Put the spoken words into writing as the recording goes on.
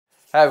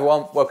Hey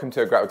everyone, welcome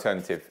to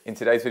agreatalternative. In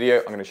today's video,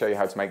 I'm going to show you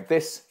how to make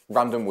this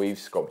random weave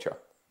sculpture.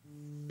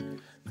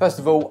 First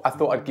of all, I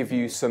thought I'd give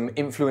you some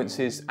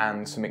influences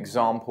and some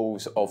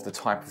examples of the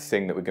type of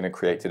thing that we're going to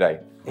create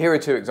today. Here are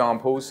two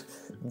examples,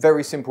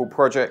 very simple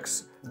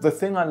projects. The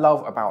thing I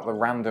love about the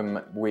random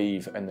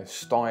weave and the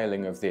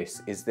styling of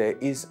this is there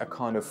is a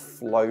kind of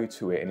flow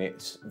to it, and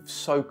it's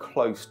so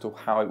close to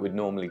how it would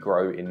normally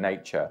grow in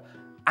nature,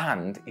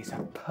 and it's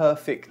a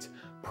perfect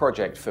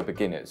project for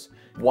beginners.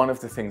 One of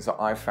the things that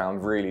I've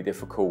found really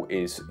difficult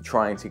is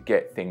trying to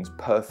get things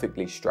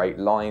perfectly straight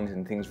lined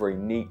and things very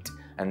neat,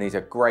 and these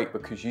are great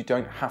because you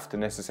don't have to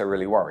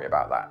necessarily worry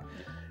about that.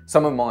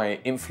 Some of my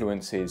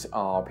influences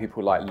are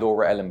people like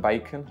Laura Ellen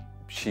Bacon.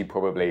 She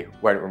probably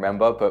won't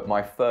remember, but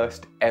my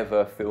first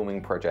ever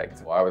filming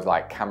project, I was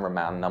like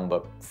cameraman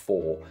number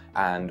 4,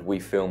 and we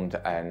filmed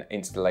an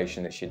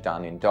installation that she'd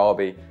done in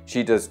Derby.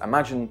 She does,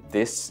 imagine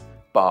this,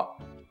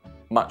 but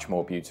much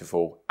more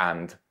beautiful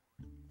and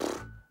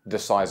the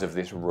size of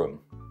this room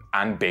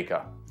and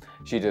bigger.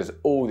 She does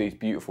all these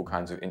beautiful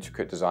kinds of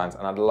intricate designs,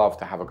 and I'd love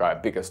to have a go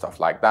at bigger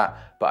stuff like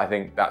that, but I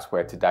think that's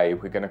where today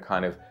we're going to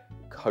kind of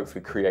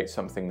hopefully create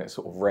something that's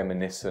sort of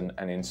reminiscent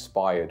and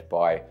inspired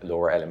by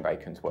Laura Ellen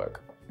Bacon's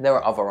work. There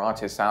are other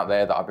artists out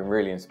there that I've been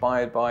really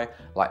inspired by,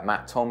 like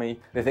Matt Tommy.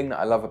 The thing that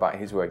I love about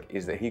his work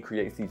is that he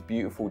creates these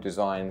beautiful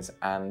designs,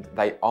 and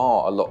they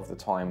are a lot of the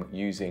time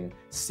using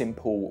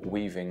simple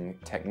weaving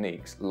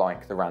techniques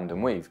like the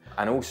random weave.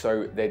 And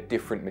also they're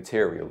different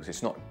materials.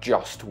 It's not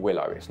just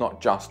willow. It's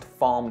not just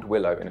farmed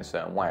willow in a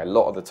certain way. A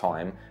lot of the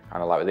time,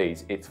 kind of like with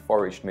these, it's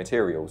foraged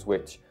materials,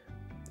 which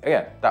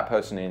again, that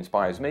personally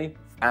inspires me.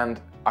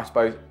 And I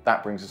suppose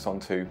that brings us on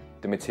to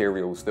the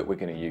materials that we're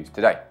going to use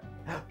today.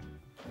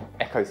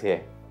 Echo's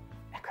here.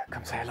 Echo,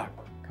 come say hello.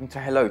 Come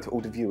say hello to all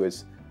the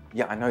viewers.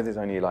 Yeah, I know there's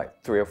only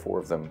like 3 or 4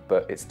 of them,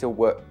 but it's still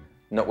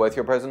not worth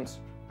your presence.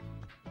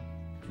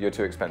 You're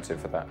too expensive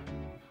for that.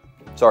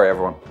 Sorry,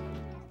 everyone.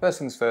 First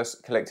things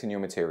first, collecting your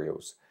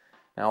materials.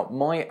 Now,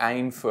 my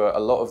aim for a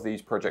lot of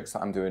these projects that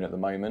I'm doing at the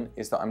moment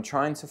is that I'm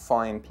trying to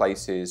find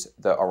places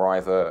that are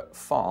either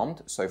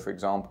farmed, so for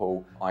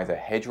example, either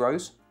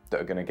hedgerows that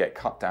are going to get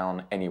cut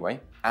down anyway,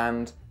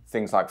 and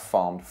things like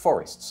farmed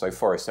forests, so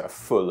forests that are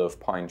full of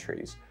pine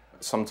trees.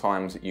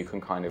 Sometimes you can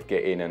kind of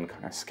get in and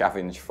kind of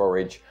scavenge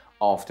forage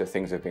after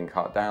things have been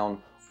cut down,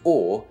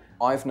 or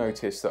I've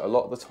noticed that a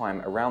lot of the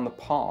time around the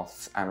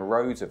paths and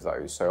roads of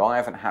those, so I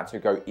haven't had to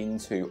go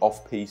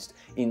off-piste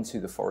into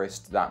the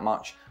forest that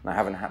much, and I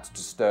haven't had to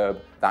disturb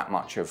that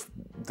much of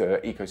the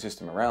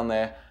ecosystem around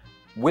there.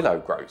 Willow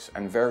grows,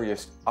 and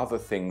various other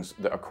things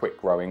that are quick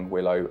growing,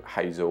 willow,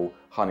 hazel,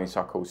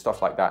 honeysuckle,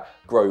 stuff like that,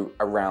 grow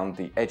around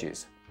the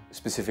edges.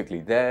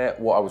 Specifically there,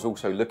 what I was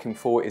also looking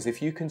for is if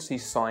you can see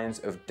signs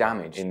of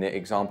damage. In the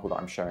example that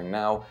I'm showing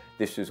now,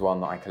 this was one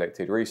that I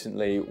collected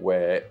recently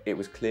where it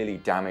was clearly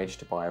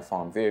damaged by a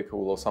farm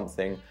vehicle or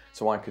something,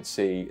 so I could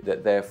see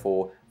that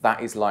therefore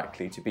that is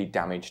likely to be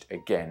damaged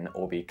again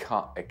or be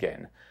cut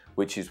again,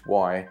 which is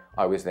why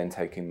I was then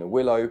taking the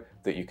willow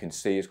that you can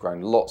see has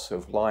grown lots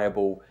of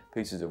liable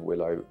pieces of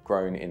willow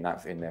grown in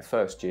their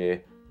first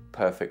year,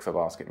 perfect for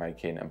basket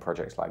making and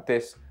projects like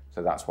this.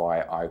 So that's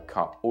why I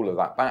cut all of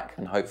that back,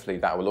 and hopefully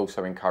that will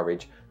also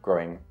encourage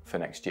growing for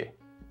next year.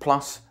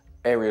 Plus,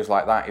 areas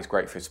like that is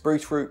great for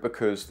spruce root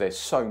because there's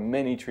so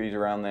many trees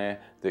around there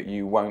that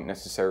you won't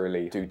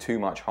necessarily do too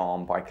much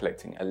harm by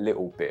collecting a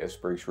little bit of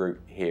spruce root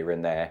here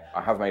and there.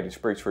 I have made a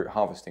spruce root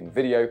harvesting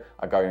video.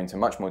 I go into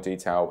much more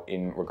detail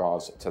in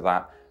regards to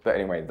that. But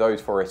anyway,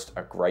 those forests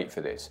are great for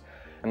this.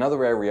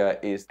 Another area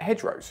is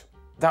hedgerows.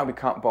 That'll be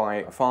cut by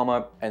a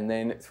farmer, and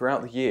then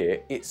throughout the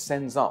year it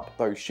sends up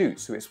those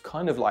shoots. So it's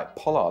kind of like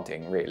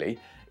pollarding really,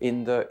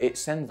 in that it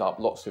sends up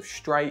lots of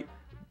straight,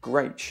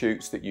 great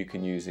shoots that you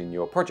can use in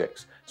your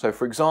projects. So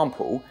for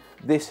example,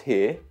 this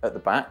here at the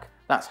back,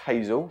 that's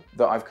hazel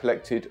that I've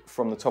collected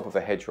from the top of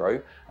a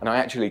hedgerow, and I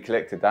actually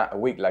collected that a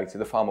week later.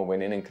 The farmer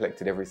went in and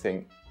collected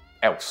everything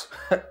else,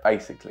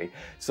 basically.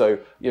 So,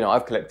 you know,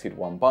 I've collected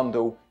one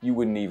bundle, you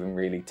wouldn't even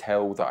really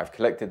tell that I've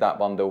collected that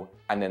bundle,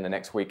 and then the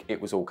next week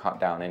it was all cut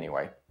down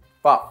anyway.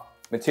 But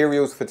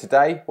materials for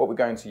today, what we're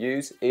going to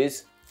use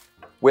is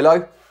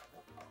willow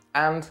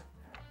and,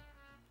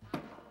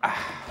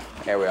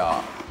 here we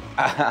are.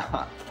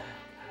 That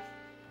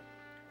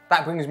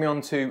brings me on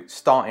to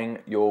starting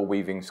your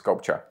weaving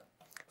sculpture.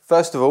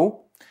 First of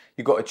all,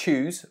 you've got to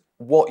choose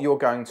what you're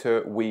going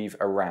to weave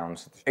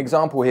around.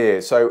 Example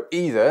here, so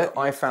either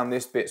I found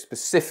this bit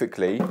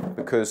specifically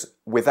because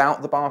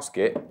without the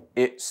basket,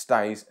 it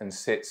stays and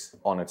sits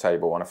on a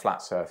table on a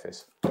flat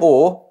surface.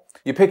 Or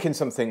you're picking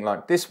something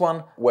like this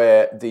one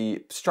where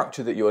the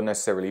structure that you're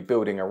necessarily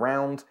building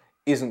around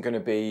isn't going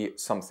to be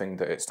something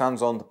that it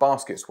stands on. The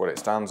basket's what it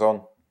stands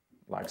on,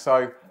 like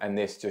so, and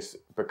this just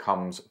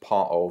becomes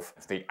part of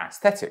the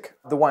aesthetic.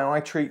 The way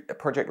I treat a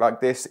project like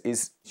this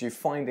is you're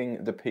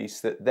finding the piece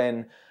that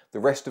then the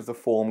rest of the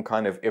form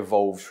kind of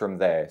evolves from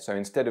there. So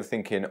instead of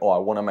thinking, oh, I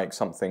want to make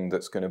something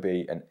that's going to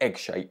be an egg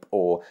shape,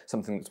 or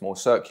something that's more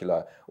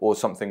circular, or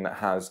something that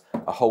has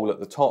a hole at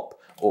the top,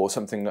 or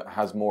something that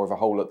has more of a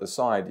hole at the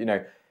side, you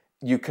know,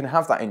 you can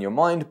have that in your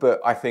mind,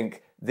 but I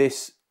think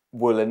this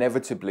will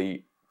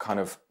inevitably kind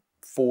of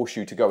force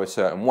you to go a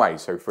certain way.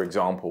 So for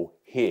example,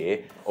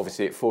 here,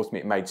 obviously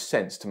it made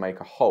sense to make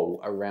a hole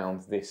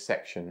around this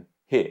section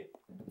here.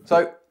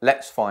 So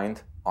let's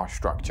find our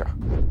structure.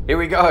 Here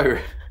we go.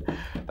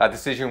 That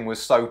decision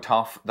was so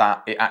tough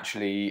that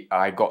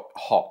I got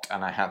hot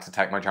and I had to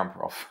take my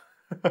jumper off.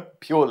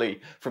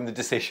 Purely from the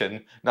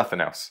decision,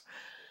 nothing else.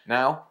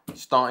 Now,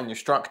 starting your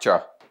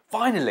structure.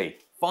 Finally,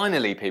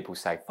 people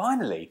say,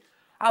 finally.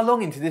 How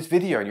long into this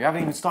video and you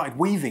haven't even started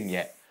weaving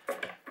yet?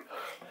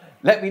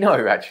 Let me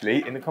know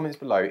actually in the comments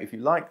below if you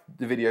like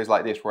the videos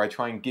like this where I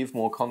try and give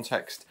more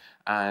context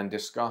and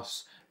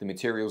discuss the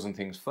materials and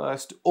things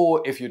first,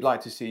 or if you'd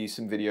like to see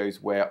some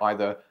videos where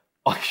either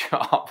I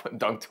shut up and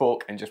don't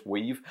talk and just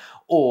weave,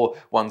 or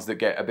ones that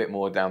get a bit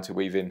more down to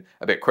weaving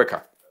a bit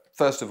quicker.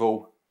 First of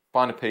all,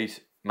 find a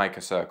piece, make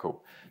a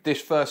circle.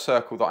 This first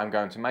circle that I'm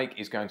going to make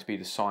is going to be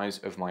the size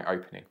of my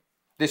opening.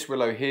 This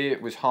willow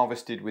here was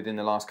harvested within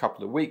the last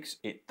couple of weeks.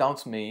 It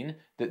does mean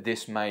that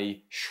this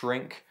may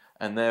shrink,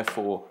 and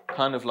therefore,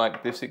 kind of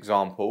like this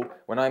example,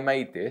 when I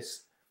made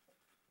this,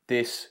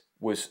 this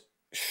was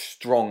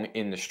strong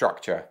in the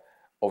structure.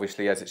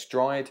 Obviously, as it's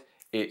dried,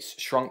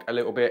 it's shrunk a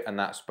little bit and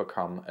that's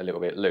become a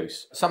little bit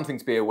loose. Something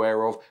to be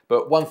aware of,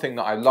 but one thing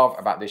that I love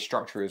about this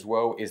structure as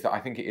well is that I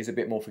think it is a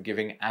bit more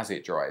forgiving as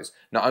it dries.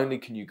 Not only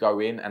can you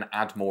go in and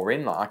add more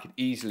in, like I could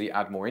easily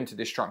add more into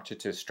this structure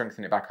to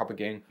strengthen it back up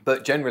again,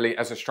 but generally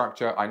as a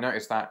structure, I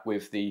noticed that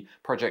with the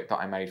project that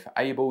I made for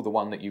Abel, the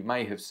one that you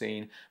may have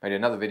seen, made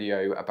another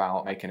video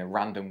about making a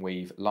random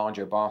weave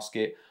larger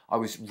basket. I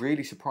was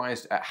really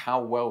surprised at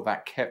how well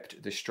that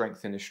kept the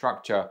strength in the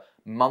structure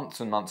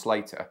months and months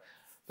later.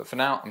 But for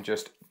now, I'm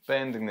just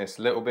bending this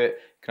a little bit.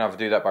 You can either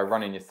do that by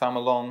running your thumb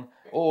along,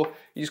 or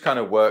you just kind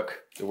of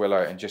work the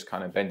willow and just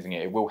kind of bending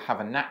it. It will have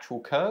a natural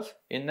curve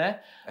in there,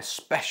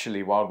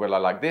 especially wild willow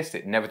like this.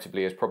 It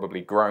inevitably has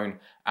probably grown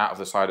out of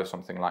the side of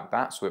something like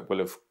that, so it will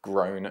have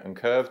grown and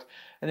curved.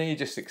 And then you're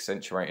just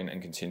accentuating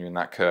and continuing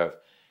that curve.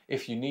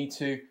 If you need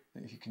to,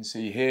 if you can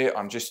see here,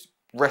 I'm just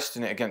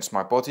resting it against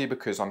my body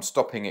because I'm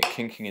stopping it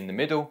kinking in the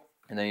middle.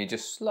 And then you're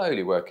just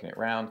slowly working it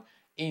round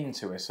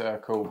into a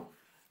circle.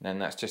 And then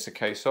that's just a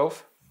case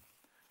of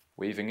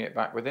weaving it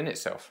back within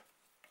itself.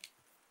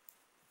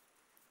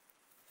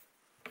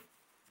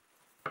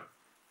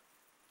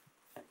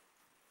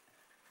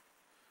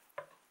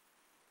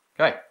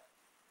 Okay,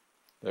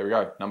 there we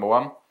go, number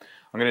one.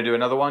 I'm going to do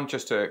another one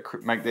just to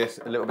make this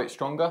a little bit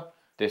stronger.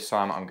 This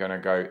time I'm going to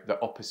go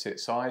the opposite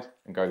side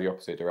and go the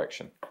opposite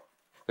direction.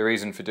 The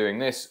reason for doing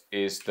this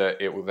is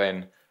that it will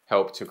then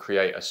help to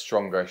create a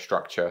stronger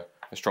structure,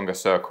 a stronger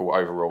circle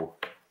overall,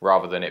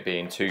 rather than it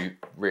being too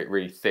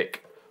really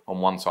thick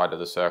on one side of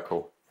the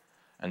circle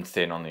and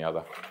thin on the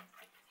other.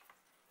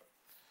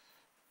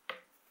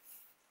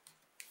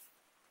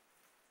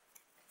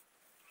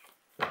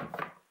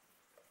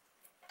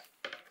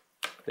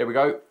 There we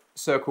go,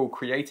 circle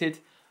created.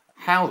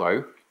 How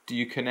though do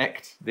you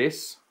connect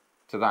this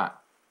to that?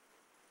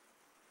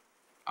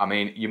 I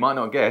mean, you might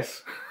not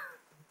guess.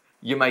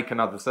 You make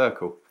another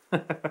circle.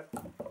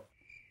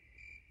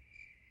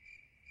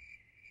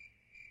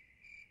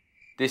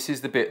 This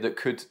is the bit that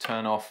could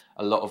turn off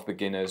a lot of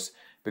beginners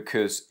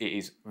because it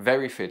is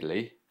very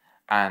fiddly,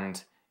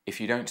 and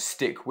if you don't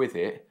stick with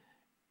it,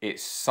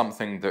 it's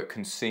something that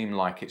can seem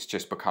like it's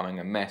just becoming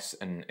a mess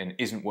and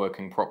isn't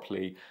working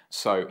properly.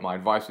 So my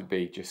advice would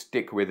be just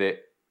stick with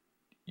it.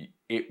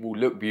 It will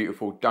look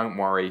beautiful, don't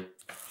worry.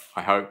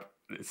 I hope.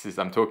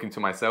 I'm talking to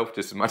myself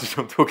just as much as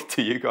I'm talking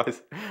to you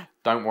guys.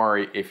 Don't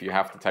worry if you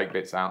have to take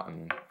bits out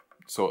and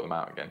sort them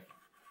out again.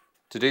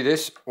 To do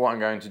this, what I'm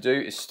going to do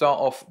is start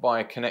off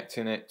by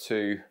connecting it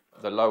to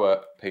the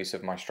lower piece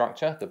of my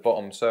structure, the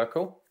bottom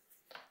circle,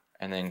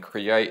 and then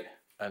create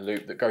a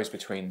loop that goes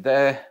between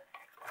there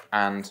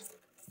and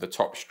the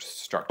top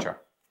structure.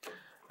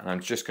 And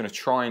I'm just going to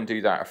try and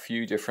do that a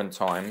few different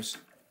times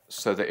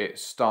so that it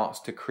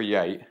starts to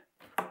create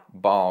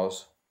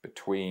bars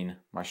between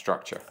my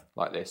structure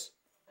like this.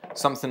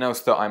 Something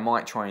else that I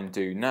might try and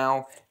do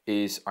now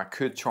is I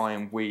could try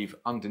and weave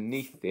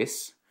underneath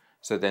this,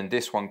 so then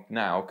this one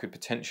now could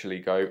potentially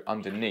go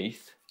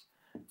underneath,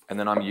 and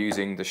then I'm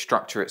using the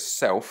structure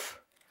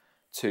itself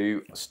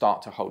to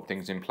start to hold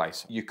things in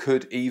place. You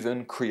could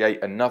even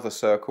create another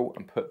circle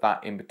and put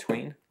that in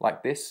between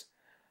like this,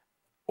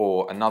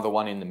 or another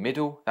one in the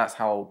middle. That's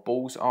how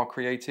balls are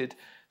created.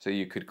 So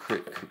you could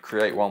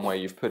create one where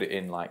you've put it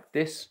in like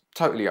this.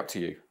 Totally up to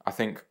you. I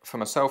think for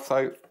myself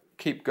though,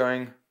 keep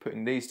going,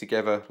 putting these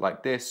together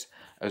like this,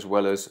 as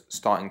well as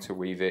starting to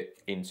weave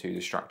it into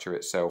the structure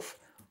itself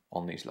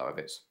on these lower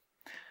bits.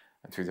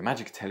 And through the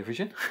magic of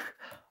television,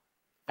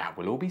 that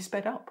will all be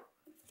sped up.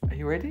 Are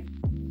you ready?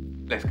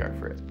 Let's go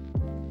for it.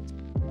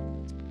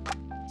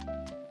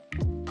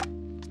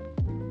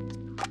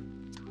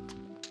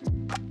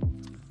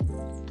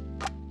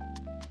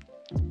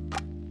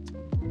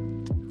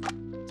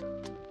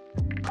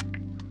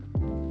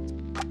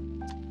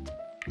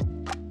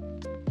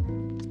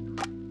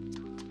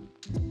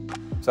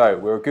 So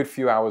we're a good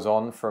few hours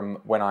on from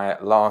when I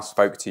last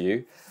spoke to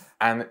you.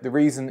 And the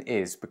reason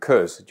is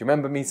because, do you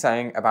remember me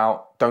saying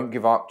about don't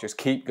give up, just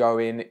keep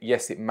going?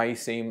 Yes, it may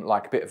seem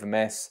like a bit of a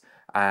mess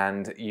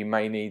and you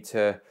may need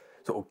to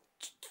sort of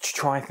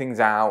try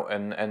things out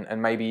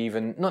and maybe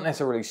even not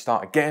necessarily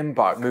start again,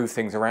 but move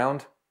things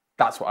around.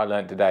 That's what I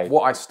learned today.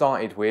 What I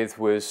started with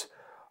was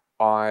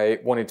I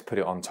wanted to put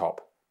it on top.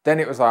 Then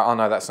it was like, oh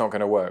no, that's not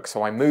going to work.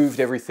 So I moved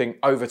everything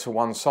over to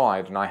one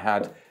side and I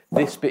had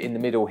this bit in the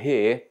middle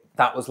here.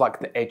 That was like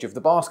the edge of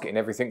the basket and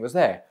everything was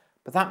there.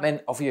 But that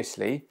meant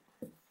obviously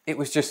it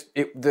was just,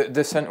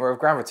 the center of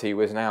gravity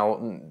was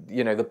now,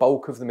 you know, the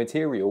bulk of the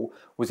material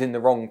was in the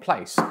wrong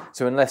place.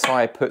 So unless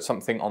I put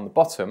something on the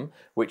bottom,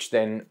 which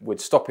then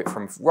would stop it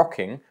from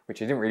rocking,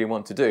 which I didn't really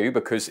want to do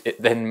because it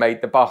then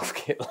made the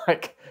basket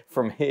like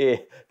from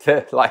here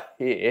to like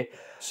here.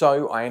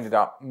 So I ended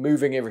up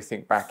moving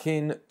everything back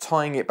in,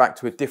 tying it back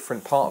to a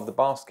different part of the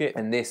basket,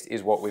 and this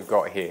is what we've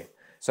got here.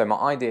 So my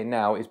idea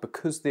now is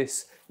because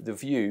the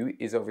view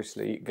is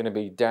obviously going to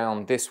be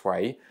down this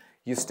way,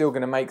 you're still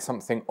going to make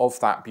something of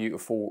that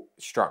beautiful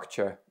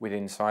structure within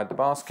inside the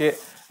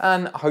basket,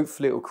 and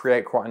hopefully it will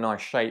create quite a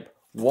nice shape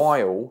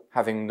while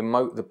having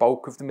the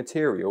bulk of the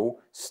material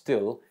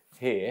still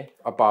here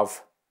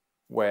above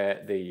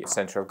where the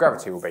center of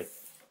gravity will be.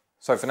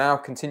 So for now,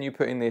 continue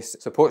putting this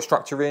support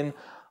structure in.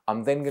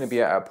 I'm then going to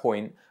be at a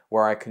point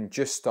where I can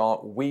just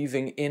start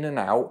weaving in and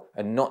out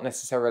and not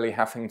necessarily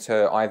having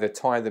to either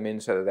tie them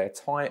in so that they're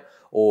tight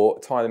or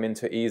tie them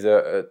into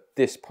either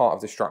this part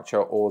of the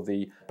structure or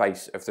the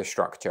base of the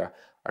structure.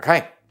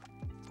 Okay,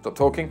 stop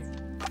talking,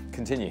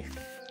 continue.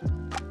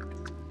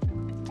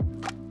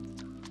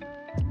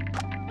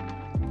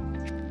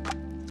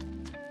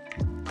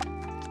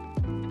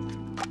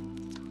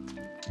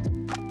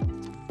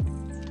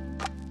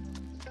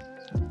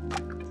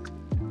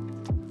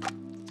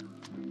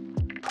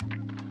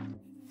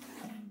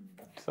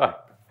 So,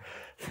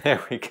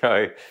 there we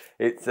go.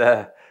 It's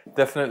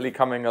definitely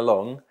coming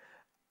along.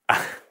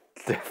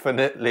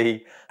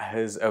 Definitely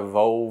has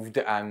evolved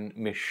and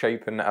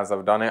misshapen as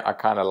I've done it. I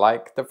kind of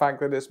like the fact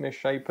that it's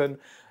misshapen.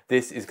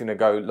 This is going to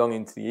go long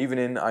into the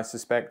evening, I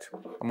suspect.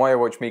 And while you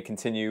watch me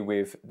continue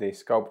with the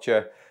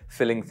sculpture,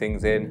 filling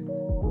things in,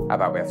 how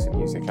about we have some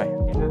music, eh?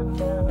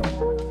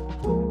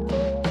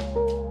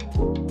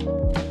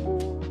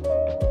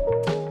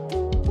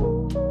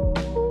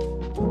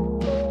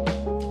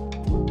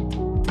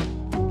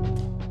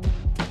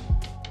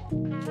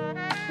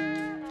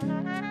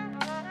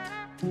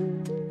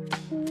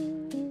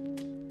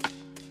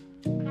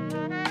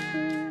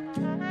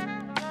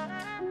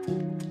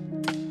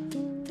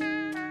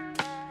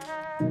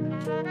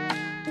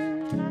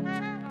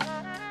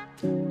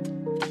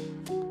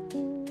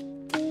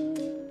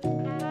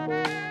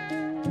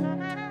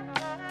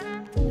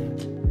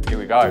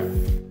 Go.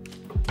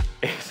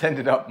 It's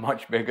ended up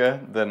much bigger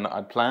than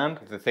I'd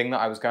planned. The thing that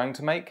I was going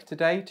to make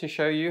today to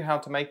show you how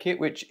to make it,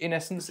 which in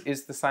essence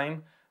is the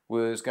same,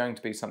 was going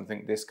to be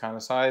something this kind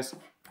of size,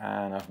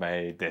 and I've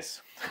made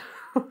this.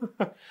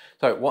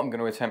 So what I'm going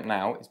to attempt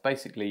now is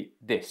basically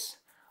this.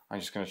 I'm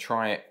just going to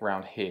try it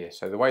around here.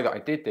 So the way that I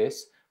did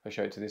this, I'll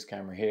show it to this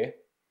camera here.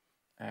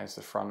 There's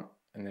the front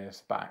and there's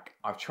the back.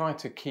 I've tried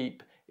to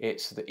keep it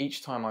so that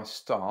each time I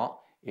start,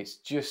 it's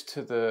just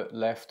to the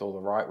left or the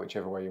right,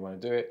 whichever way you want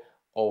to do it,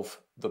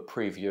 of the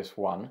previous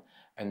one,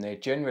 and they're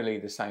generally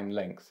the same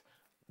length.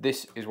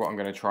 This is what I'm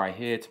going to try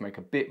here to make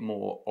a bit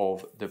more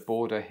of the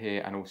border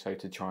here and also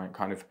to try and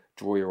kind of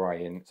draw your eye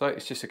in. So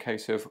it's just a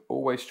case of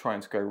always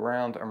trying to go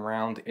round and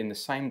round in the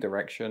same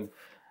direction,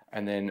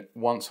 and then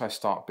once I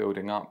start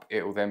building up,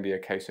 it will then be a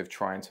case of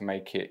trying to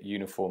make it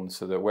uniform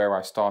so that where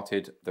I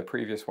started the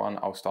previous one,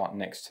 I'll start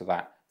next to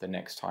that the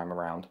next time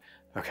around.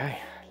 Okay,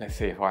 let's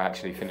see if I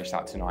actually finish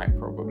that tonight,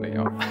 probably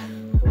not.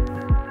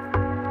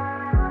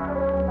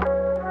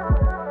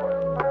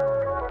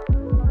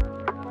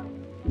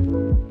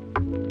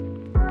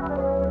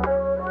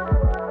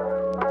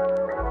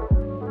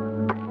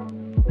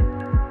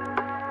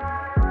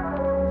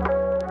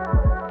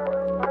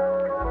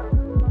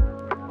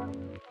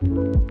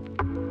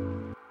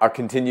 I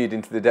continued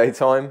into the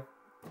daytime,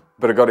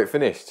 but I got it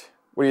finished.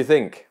 What do you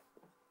think?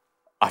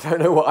 I don't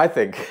know what I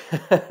think,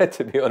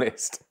 to be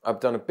honest. I've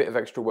done a bit of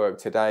extra work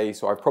today,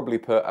 so I've probably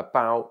put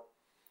about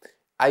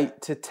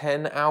 8 to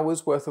 10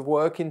 hours worth of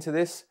work into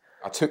this.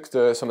 I took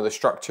some of the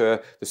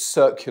structure, the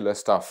circular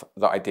stuff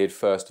that I did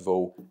first of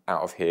all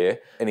out of here,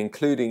 and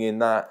including in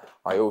that,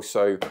 I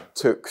also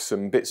took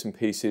some bits and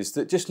pieces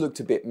that just looked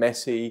a bit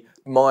messy.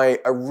 My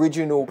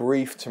original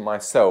brief to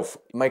myself,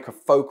 make a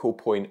focal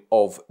point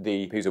of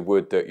the piece of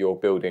wood that you're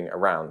building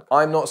around.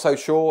 I'm not so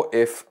sure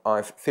if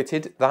I've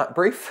fitted that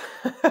brief.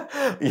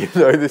 You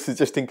know, this has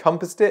just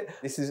encompassed it.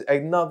 This is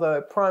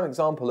another prime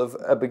example of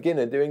a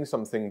beginner doing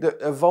something that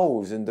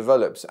evolves and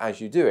develops as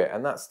you do it.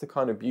 And that's the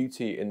kind of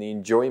beauty and the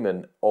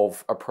enjoyment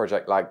of a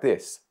project like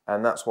this.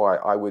 And that's why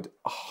I would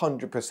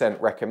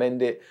 100%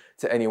 recommend it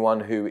to anyone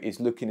who is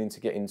looking to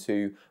get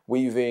into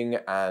weaving,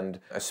 and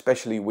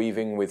especially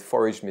weaving with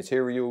foraged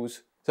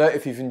materials. So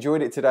if you've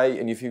enjoyed it today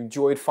and if you've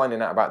enjoyed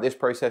finding out about this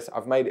process,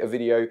 I've made a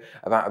video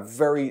about a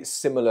very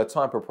similar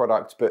type of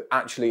product, but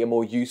actually a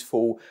more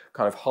useful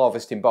kind of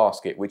harvesting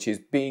basket, which is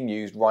being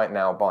used right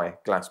now by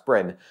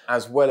Glassbren,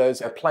 as well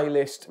as a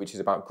playlist, which is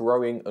about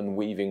growing and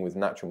weaving with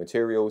natural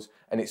materials.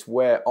 And it's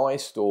where I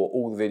store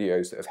all the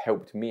videos that have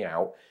helped me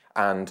out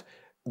and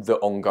the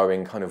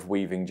ongoing kind of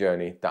weaving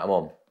journey that I'm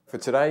on. For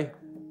today,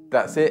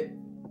 that's it.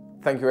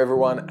 Thank you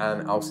everyone,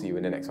 and I'll see you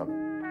in the next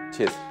one.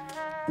 Cheers.